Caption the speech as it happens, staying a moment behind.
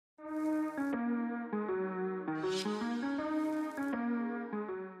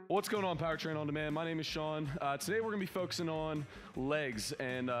What's going on, Powertrain On Demand? My name is Sean. Today we're going to be focusing on legs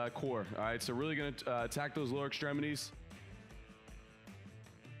and core. All right, so really going to attack those lower extremities.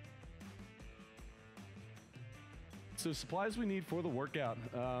 So supplies we need for the workout.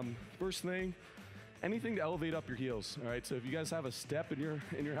 First thing, anything to elevate up your heels. All right, so if you guys have a step in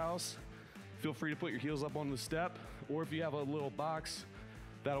your house, feel free to put your heels up on the step, or if you have a little box,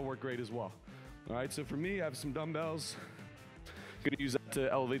 that'll work great as well. All right, so for me, I have some dumbbells. Gonna use that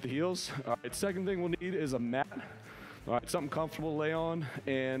to elevate the heels. All right, second thing we'll need is a mat. All right, something comfortable to lay on,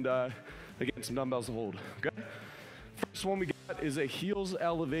 and again, some dumbbells to hold, okay? First one we got is a heels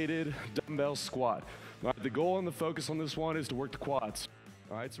elevated dumbbell squat. All right, the goal and the focus on this one is to work the quads.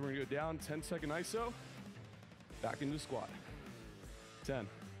 All right, so we're gonna go down, 10-second ISO, back into squat. 10,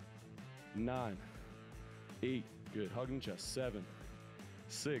 9, 8, good, hugging the chest, 7,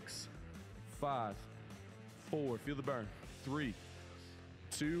 6, 5, 4, feel the burn, 3,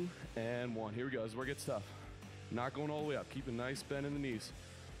 2, and 1. Here we go, this is where it gets tough. Not going all the way up, keep a nice bend in the knees.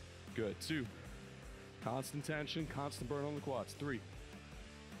 Good, 2, constant tension, constant burn on the quads, 3,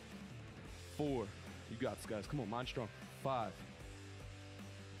 4, you got this, guys, come on, mind strong, 5,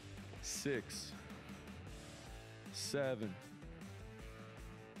 6, 7,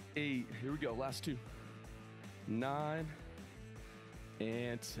 8, here we go, last 2, 9,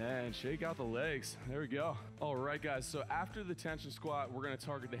 and 10. Shake out the legs. There we go. All right, guys. So after the tension squat, we're going to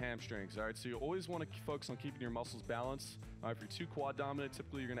target the hamstrings. All right. So you always want to focus on keeping your muscles balanced. All right. If you're too quad dominant,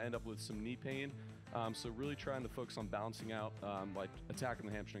 typically you're going to end up with some knee pain. So really trying to focus on balancing out, like attacking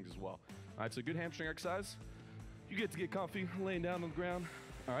the hamstrings as well. All right. So good hamstring exercise. You get to get comfy, laying down on the ground.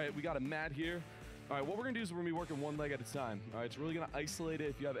 All right. We got a mat here. All right. What we're going to do is we're going to be working one leg at a time. All right. It's really going to isolate it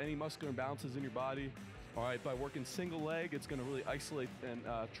if you have any muscular imbalances in your body. All right, by working single leg, it's gonna really isolate and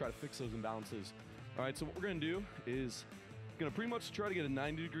try to fix those imbalances. All right, so what we're gonna do is gonna pretty much try to get a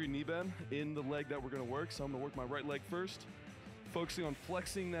 90-degree knee bend in the leg that we're gonna work. So I'm gonna work my right leg first, focusing on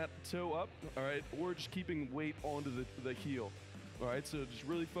flexing that toe up, all right, or just keeping weight onto the heel. All right, so just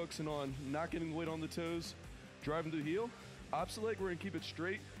really focusing on not getting weight on the toes, driving to the heel. Opposite leg, we're gonna keep it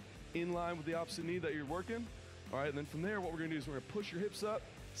straight, in line with the opposite knee that you're working. All right, and then from there, what we're gonna do is we're gonna push your hips up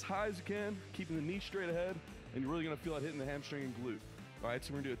as high as you can, keeping the knee straight ahead, and you're really gonna feel it hitting the hamstring and glute. All right,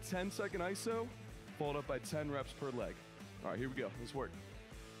 so we're gonna do a 10-second ISO, followed up by 10 reps per leg. All right, here we go, let's work.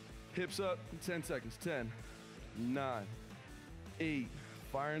 Hips up, 10 seconds, 10, 9, 8,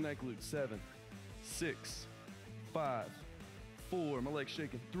 firing that glute, 7, 6, 5, 4, my leg's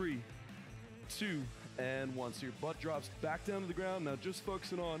shaking, 3, 2, and 1. So your butt drops back down to the ground. Now just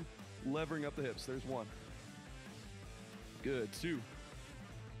focusing on levering up the hips. There's 1. Good, 2,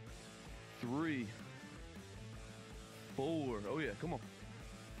 3, 4, oh yeah, come on,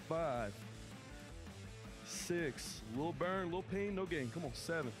 5, 6, little burn, little pain, no gain, come on,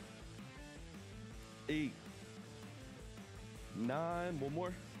 7, 8, 9, one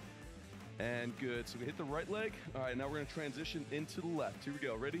more, and good. So we hit the right leg. All right, now we're gonna transition into the left. Here we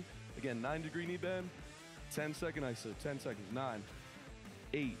go, ready? Again, 9-degree knee bend, 10-second ISO, 10 seconds, 9,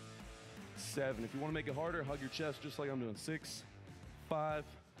 8, 7. If you wanna make it harder, hug your chest just like I'm doing, 6, 5,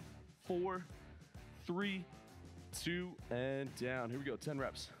 4, 3, 2, and down. Here we go, 10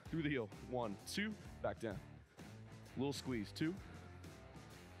 reps. Through the heel, 1, 2, back down. Little squeeze, 2,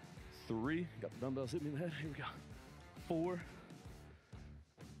 3, got the dumbbells hitting me in the head, here we go. 4,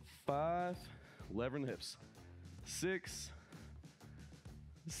 5, levering the hips. 6,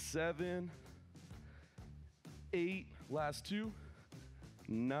 7, 8, last 2,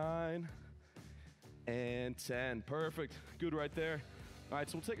 9, and 10. Perfect, good right there. All right,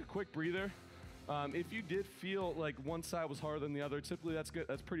 so we'll take a quick breather. If you did feel like one side was harder than the other, typically that's good.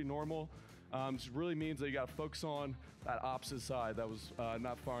 That's pretty normal. It really means that you got to focus on that opposite side that was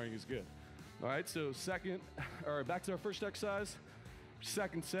not firing as good. All right, so back to our first exercise.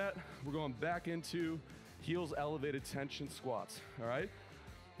 Second set, we're going back into heels elevated tension squats. All right.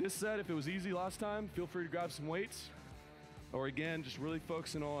 This set, if it was easy last time, feel free to grab some weights, or again, just really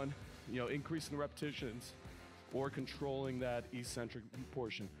focusing on, increasing the repetitions or controlling that eccentric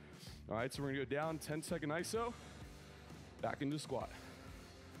portion. All right, so we're gonna go down, 10-second ISO, back into squat.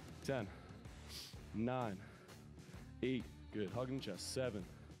 10, 9, 8, good, hugging the chest, 7,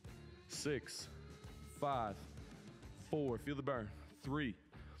 6, 5, 4, feel the burn, 3,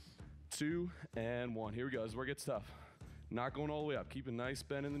 2, and 1. Here we go, this is where it gets tough. Not going all the way up, keep a nice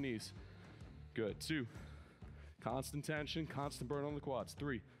bend in the knees. Good, 2, constant tension, constant burn on the quads,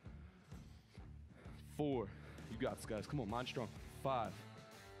 3, 4, you got this, guys, come on, mind strong, 5,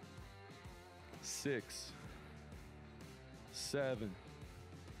 6, 7,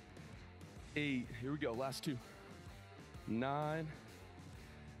 8, here we go, last 2, 9,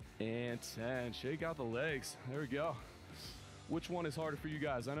 and 10. Shake out the legs. There we go. Which one is harder for you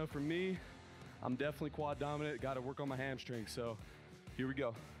guys? I know for me, I'm definitely quad dominant. Got to work on my hamstring. So here we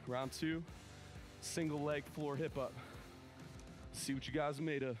go. Round 2, single leg floor hip up. See what you guys are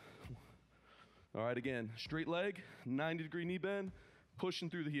made of. All right, again, straight leg, 90-degree knee bend, pushing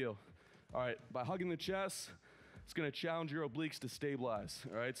through the heel. All right, by hugging the chest, it's gonna challenge your obliques to stabilize.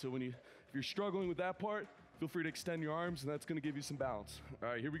 All right, so if you're struggling with that part, feel free to extend your arms, and that's gonna give you some balance. All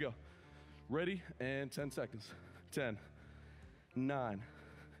right, here we go. Ready, and 10 seconds. 10, 9,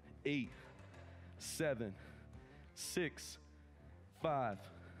 8, 7, 6, 5,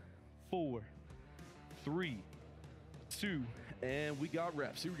 4, 3, 2, and we got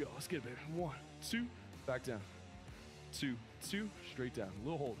reps. Here we go. Let's get it, baby. 1, 2, back down. 2, 2, straight down. A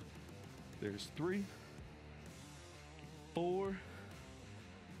little hold. There's 3, 4,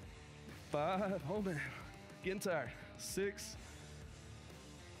 5. Oh man, getting tired. 6,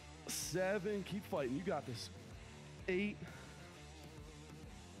 7. Keep fighting. You got this. 8,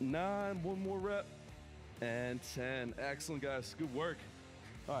 9. One more rep. And 10. Excellent, guys. Good work.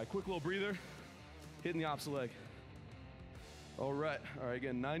 All right, quick little breather. Hitting the opposite leg. All right,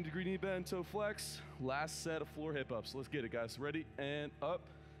 again, 90-degree knee bend, toe flex. Last set of floor hip ups. Let's get it, guys. Ready, and up.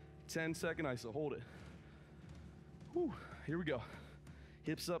 10-second iso, hold it. Whew, here we go.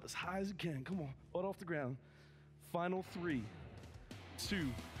 Hips up as high as you can. Come on, butt off the ground. Final 3, 2,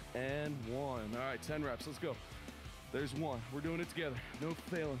 and 1. All right, 10 reps, let's go. There's 1, we're doing it together. No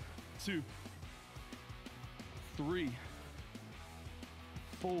failing. 2, 3,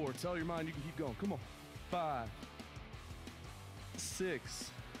 4, tell your mind you can keep going. Come on, 5,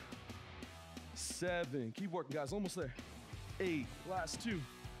 6, 7, keep working, guys, almost there. 8, last 2,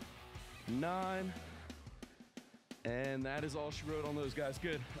 9, and that is all she wrote on those, guys.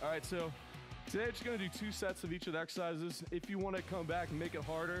 Good. All right, so today I'm just gonna do 2 sets of each of the exercises. If you wanna come back and make it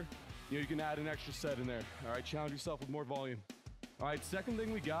harder, you can add an extra set in there. All right, challenge yourself with more volume. All right, second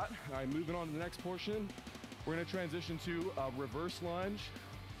thing we got, all right, moving on to the next portion, we're gonna transition to a reverse lunge,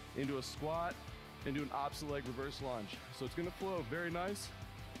 into a squat, into an opposite leg reverse lunge. So it's gonna flow very nice.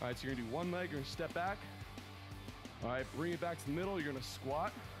 All right, so you're gonna do one leg, you're gonna step back. All right, bring it back to the middle, you're gonna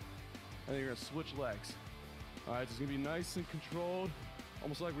squat, and then you're gonna switch legs. All right, so it's gonna be nice and controlled,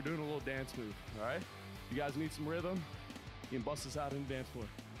 almost like we're doing a little dance move, all right? If you guys need some rhythm, you can bust this out in the dance floor.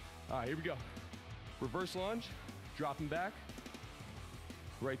 All right, here we go. Reverse lunge, dropping back,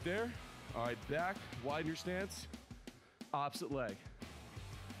 right there. All right, back, widen your stance, opposite leg.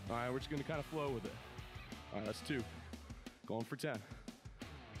 All right, we're just gonna kind of flow with it. All right, that's 2. Going for 10.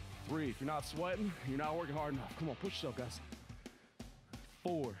 3, if you're not sweating, you're not working hard enough. Come on, push yourself, guys.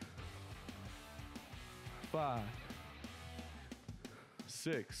 4, 5,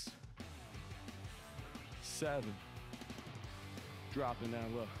 6, 7, dropping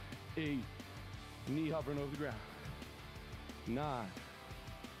down low. 8, knee hovering over the ground. 9,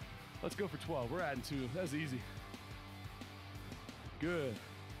 let's go for 12. We're adding 2, that's easy. Good,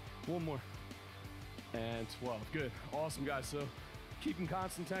 1 more, and 12, good. Awesome, guys, so keeping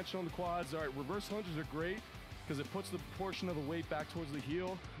constant tension on the quads. All right, reverse lunges are great because it puts the portion of the weight back towards the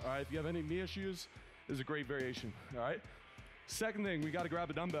heel. All right, if you have any knee issues, this is a great variation, all right? Second thing, we gotta grab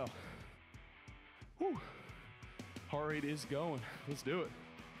a dumbbell. Whew. Heart rate is going, let's do it.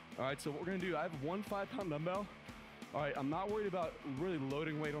 All right, so what we're gonna do, I have 1 5-pound dumbbell. All right, I'm not worried about really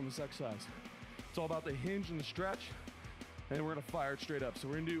loading weight on this exercise. It's all about the hinge and the stretch, and we're gonna fire it straight up. So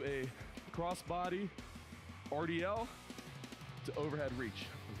we're gonna do a cross body RDL to overhead reach,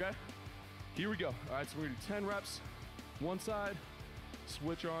 okay? Here we go. All right, so we're gonna do 10 reps, one side,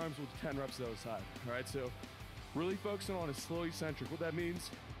 switch arms with 10 reps to the other side. All right, so really focusing on a slow eccentric. What that means,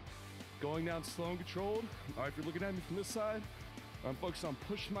 going down slow and controlled. All right, if you're looking at me from this side, I'm focused on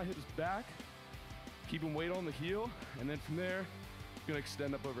pushing my hips back, keeping weight on the heel, and then from there, I'm gonna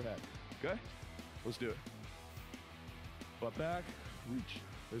extend up overhead, okay? Let's do it. Butt back, reach,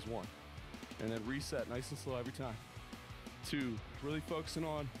 there's 1. And then reset, nice and slow every time. 2, really focusing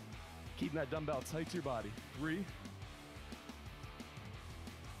on keeping that dumbbell tight to your body. 3,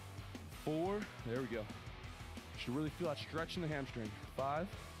 4, there we go. Should really feel that stretch in the hamstring. 5,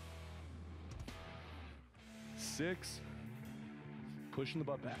 6, pushing the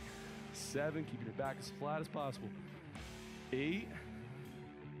butt back. 7, keeping your back as flat as possible. 8,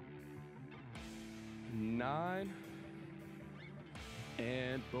 9,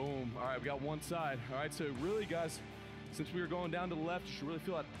 and boom. All right, we got one side. All right, so really, guys, since we were going down to the left, you should really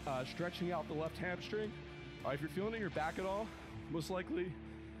feel that stretching out the left hamstring. All right, if you're feeling it in your back at all, most likely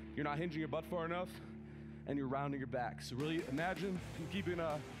you're not hinging your butt far enough and you're rounding your back. So really imagine you're keeping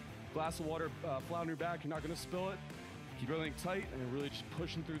a glass of water flat on your back. You're not gonna spill it. Keep everything tight and really just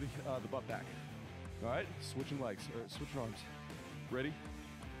pushing through the butt back. All right, switching legs, or switching arms. Ready?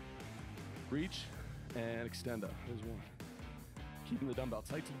 Reach and extend up. There's one. Keeping the dumbbell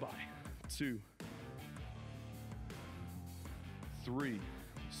tight to the body. 2, 3,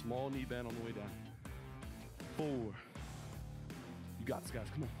 small knee bend on the way down. 4, you got this, guys,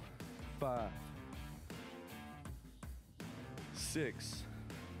 come on. 5, 6,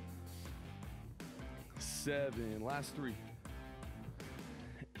 7, last 3,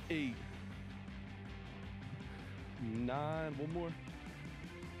 8, 9, one more,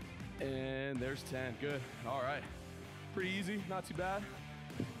 and there's 10, good. All right, pretty easy, not too bad.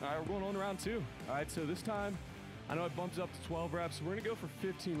 All right, we're going on to round 2. All right, so this time, I know I bumped it up to 12 reps. We're gonna go for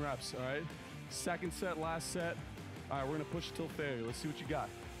 15 reps, all right? Second set, last set. All right, we're gonna push it till failure. Let's see what you got.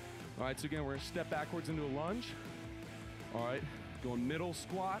 All right, so again, we're gonna step backwards into a lunge. All right, going middle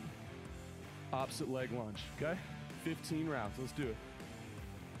squat, opposite leg lunge, okay? 15 rounds, let's do it.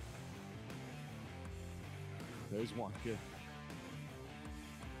 There's 1, good.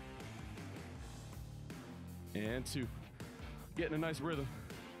 And 2, getting a nice rhythm.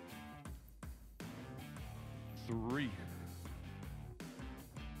 3,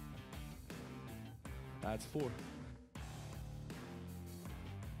 that's 4,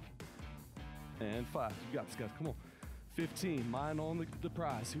 and 5. You got this, guys, come on. 15, mind on the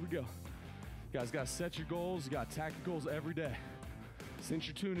prize, here we go. You guys gotta set your goals, you gotta attack your goals every day. Since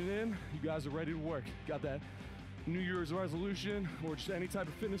you're tuning in, you guys are ready to work. Got that New Year's resolution or just any type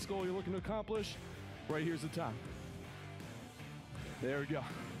of fitness goal you're looking to accomplish, right here's the time. There we go.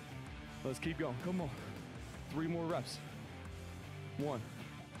 Let's keep going, come on. 3 more reps. 1.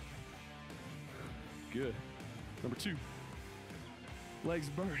 Good. Number 2. Legs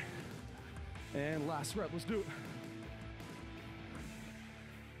burn. And last rep, let's do it.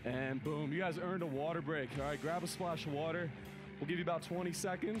 And boom, you guys earned a water break. All right, grab a splash of water. We'll give you about 20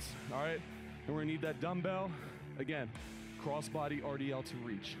 seconds, all right? And we're gonna need that dumbbell. Again, cross-body RDL to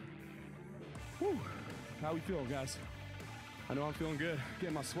reach. Whew, how we feeling, guys? I know I'm feeling good.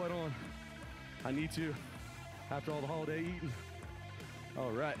 Getting my sweat on. I need to, after all the holiday eating.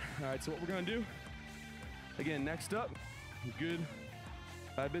 All right, so what we're gonna do, again, next up, good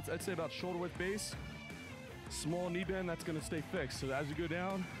bits, I'd say about shoulder width base, small knee bend, that's gonna stay fixed. So as you go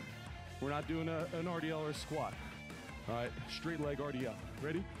down, we're not doing an RDL or a squat. All right, straight leg RDL.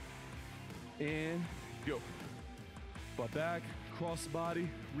 Ready? And go. Butt back, cross the body,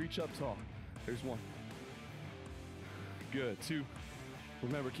 reach up tall. There's 1. Good, 2.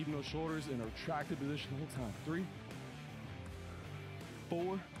 Remember, keeping those shoulders in a retracted position the whole time. 3,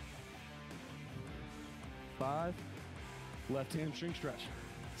 4, 5, left hamstring stretch.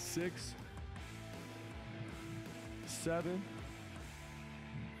 6, 7,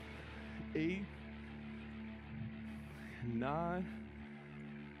 8, 9,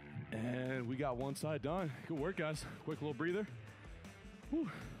 and we got one side done. Good work, guys. Quick little breather.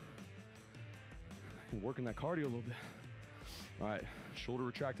 Whew. Working that cardio a little bit. All right, shoulder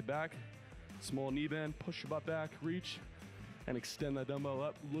retracted back, small knee bend, push your butt back, reach, and extend that dumbbell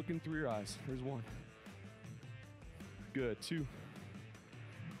up, looking through your eyes. There's 1. Good, 2,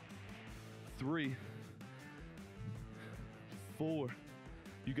 3, 4.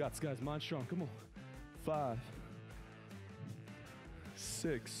 You got this, guys, mind strong, come on. 5,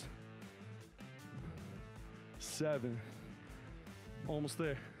 6, 7, almost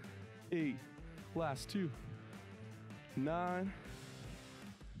there. 8, last 2, 9,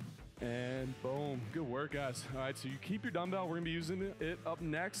 and boom. Good work, guys. All right, so you keep your dumbbell. We're gonna be using it up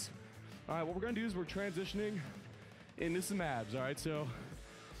next. All right, what we're gonna do is we're transitioning into some abs, all right? So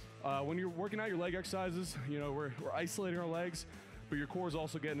when you're working out your leg exercises, you know, we're isolating our legs, but your core is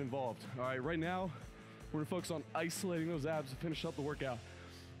also getting involved. All right, right now, we're gonna focus on isolating those abs to finish up the workout.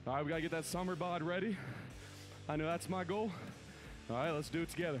 All right, we gotta get that summer bod ready. I know that's my goal. All right, let's do it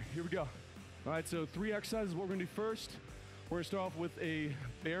together. Here we go. All right, so 3 exercises. What we're gonna do first, we're gonna start off with a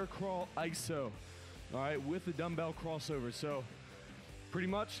bear crawl iso, all right, with the dumbbell crossover. So pretty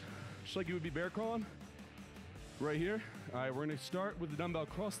much, just like you would be bear crawling, right here. All right, we're gonna start with the dumbbell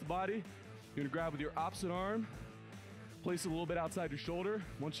across the body. You're gonna grab with your opposite arm, place it a little bit outside your shoulder.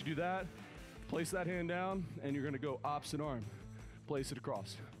 Once you do that, place that hand down, and you're gonna go opposite arm. Place it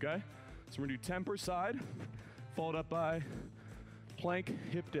across, okay? So we're gonna do 10 per side, followed up by plank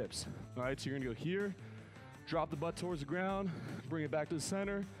hip dips. All right, so you're gonna go here, drop the butt towards the ground, bring it back to the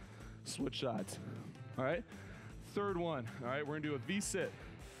center, switch sides. All right, third one. All right, we're gonna do a V-sit.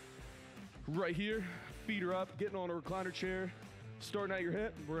 Right here, feet are up, getting on a recliner chair, starting at your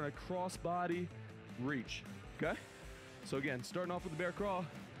hip, we're gonna cross body reach, okay? So again, starting off with the bear crawl.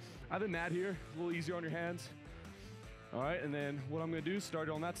 I have a mat here, a little easier on your hands. All right, and then what I'm gonna do, start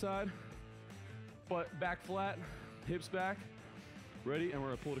it on that side, butt back flat, hips back, ready, and we're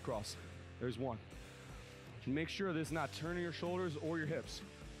gonna pull it across. There's one. Make sure this is not turning your shoulders or your hips.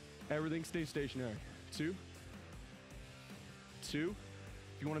 Everything stays stationary. Two.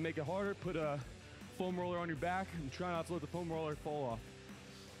 If you wanna make it harder, put a foam roller on your back and try not to let the foam roller fall off.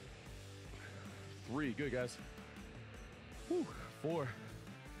 3, good guys. Whew. 4.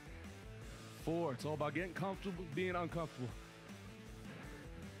 It's all about getting comfortable, being uncomfortable.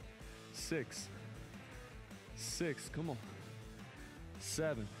 6, come on.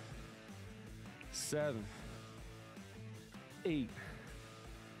 7, 8,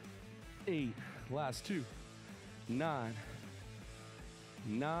 last 2, 9,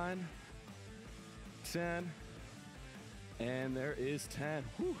 10, and there is 10.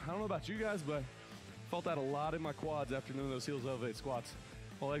 Whew, I don't know about you guys, but felt that a lot in my quads after doing those heels elevate squats.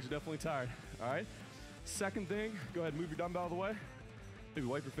 My legs are definitely tired. All right, second thing, go ahead and move your dumbbell out of the way. Maybe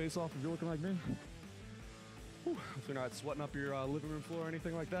wipe your face off if you're looking like me. Whew, if you're not sweating up your living room floor or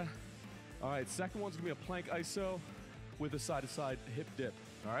anything like that. All right, second one's gonna be a plank iso with a side-to-side hip dip.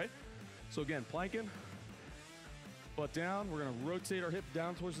 All right, so again, planking, butt down. We're gonna rotate our hip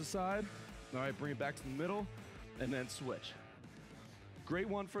down towards the side. All right, bring it back to the middle, and then switch. Great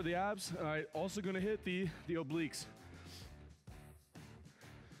one for the abs. All right, also gonna hit the obliques.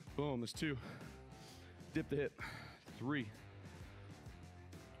 Boom, there's 2. Dip the hip. 3.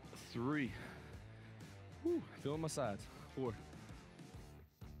 Whew, feeling my sides. 4.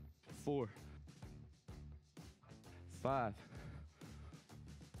 5.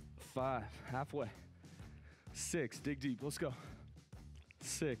 Halfway. 6, dig deep, let's go.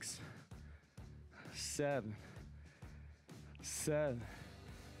 6, 7,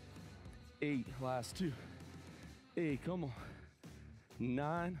 8, last 2. 8, come on.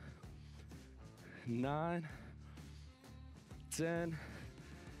 9, 10,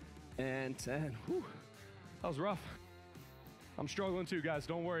 and 10. Whew, that was rough. I'm struggling too, guys,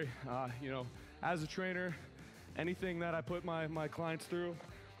 don't worry. You know, as a trainer, anything that I put my clients through,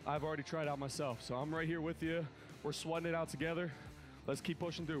 I've already tried out myself. So I'm right here with you. We're sweating it out together. Let's keep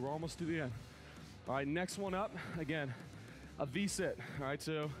pushing through. We're almost to the end. All right, next one up, again, a V-sit. All right,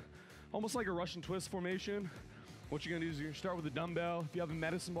 so almost like a Russian twist formation. What you're gonna do is you're gonna start with a dumbbell. If you have a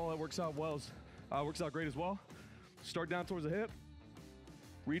medicine ball, that works out great as well. Start down towards the hip,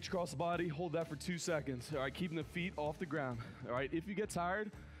 reach across the body, hold that for 2 seconds. All right, keeping the feet off the ground. All right, if you get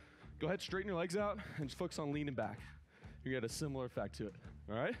tired, go ahead, straighten your legs out and just focus on leaning back. You get a similar effect to it,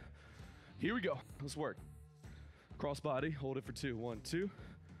 all right? Here we go, let's work. Cross body, hold it for 2. 1, 2.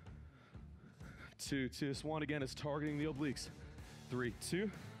 2. This one again is targeting the obliques. 3, 2,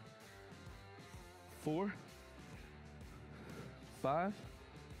 4, 5,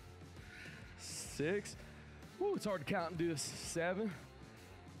 6. Woo, it's hard to count and do this. 7,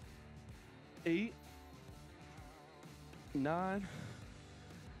 8, 9,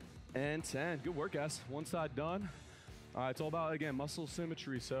 and 10. Good work, guys. One side done. All right, it's all about, again, muscle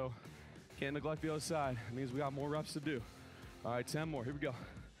symmetry, so can't neglect the other side. It means we got more reps to do. All right, 10 more. Here we go.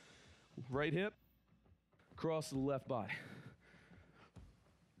 Right hip, cross the left body.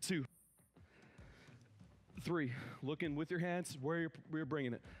 2, 3, looking with your hands where you're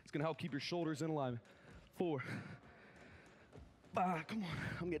bringing it. It's gonna help keep your shoulders in alignment. 4, 5, come on,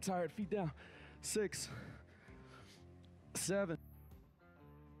 I'm getting tired, feet down. 6, 7,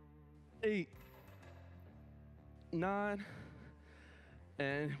 8, 9,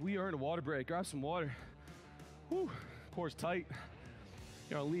 and we are in a water break. Grab some water. Whew, core's tight.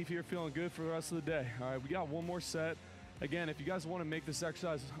 You're gonna leave here feeling good for the rest of the day. All right, we got one more set. Again, if you guys wanna make this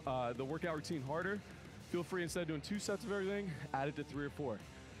exercise, the workout routine harder, feel free, instead of doing 2 sets of everything, add it to 3 or 4.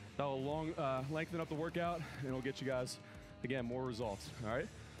 That'll lengthen up the workout and it'll get you guys, again, more results, all right?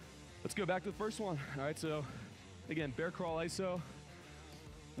 Let's go back to the first one. All right, so again, bear crawl iso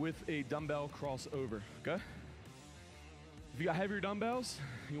with a dumbbell crossover, okay? If you got heavier dumbbells,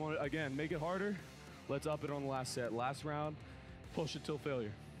 you wanna, again, make it harder, let's up it on the last set. Last round, push it till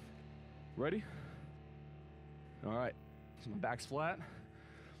failure. Ready? All right, so my back's flat.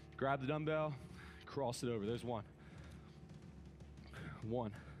 Grab the dumbbell, cross it over. There's 1.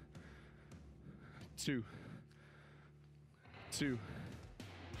 1, 2, 2,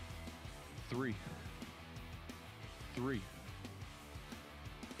 3,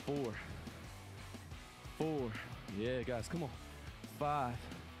 4, 4. Yeah, guys, come on. 5.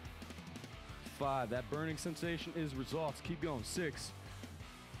 That burning sensation is results. Keep going. 6.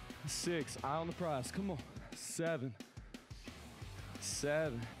 Eye on the prize. Come on. 7.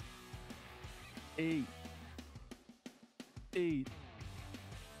 8.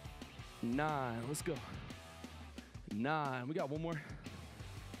 9. Let's go. 9. We got one more.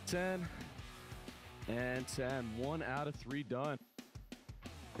 10 and 10. 1 out of 3 done.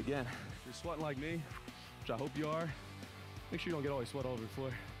 Again, if you're sweating like me, which I hope you are, make sure you don't get all your sweat all over the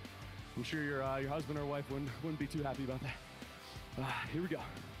floor. I'm sure your husband or wife wouldn't be too happy about that. Here we go.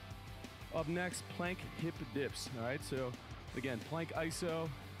 Up next, plank hip dips. All right, so again, plank iso.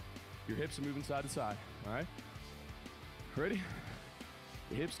 Your hips are moving side to side. All right, ready?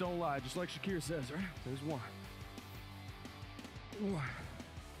 The hips don't lie, just like Shakira says, right? There's 1. 1.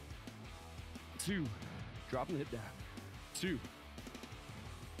 2. Dropping the hip down. 2.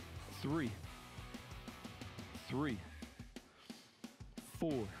 3. 3.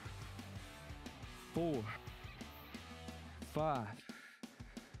 4. 4. 5.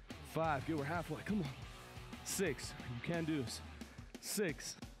 5. Good, we're halfway. Come on. 6. You can do this.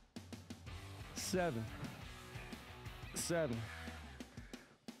 6. 7. 7.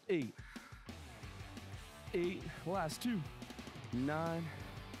 8. 8. Last 2. 9.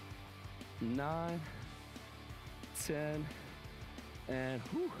 9. 10. And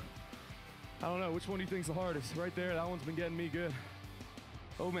whew. I don't know, which one do you think's the hardest? Right there, that one's been getting me good.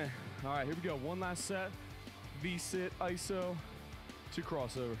 Oh man. All right, here we go. One last set. V-sit, iso, to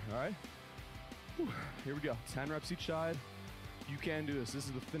crossover, all right? Whew. Here we go. 10 reps each side. You can do this. This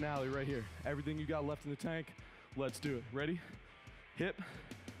is the finale right here. Everything you got left in the tank, let's do it. Ready? Hip,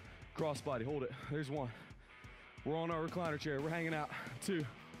 cross body, hold it. There's 1. We're on our recliner chair. We're hanging out. 2,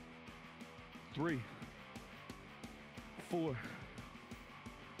 3, 4,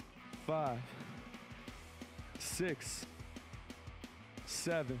 5, 6,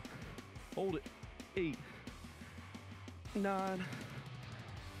 7, hold it, 8, 9,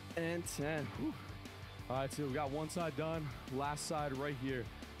 and 10. Whew. All right, so we got one side done, last side right here.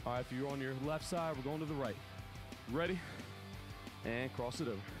 All right, if you're on your left side, we're going to the right. Ready? And cross it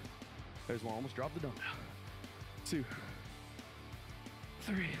over. There's 1, almost dropped the dumbbell. 2,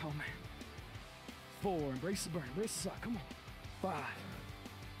 3, oh man. 4, embrace the burn, embrace the side, come on. 5,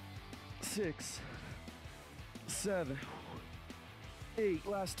 6, 7, 8,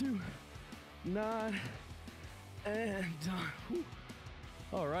 last 2, 9, and done. Whew.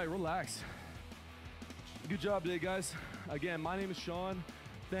 All right, relax. Good job today, guys. Again, my name is Sean.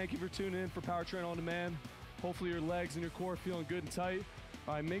 Thank you for tuning in for Power Train On Demand. Hopefully your legs and your core are feeling good and tight.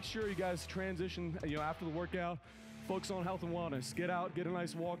 All right, make sure you guys transition, after the workout, focus on health and wellness. Get out, get a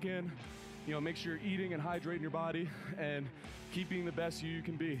nice walk in. Make sure you're eating and hydrating your body and keep being the best you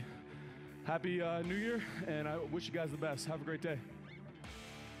can be. Happy New Year, and I wish you guys the best. Have a great day.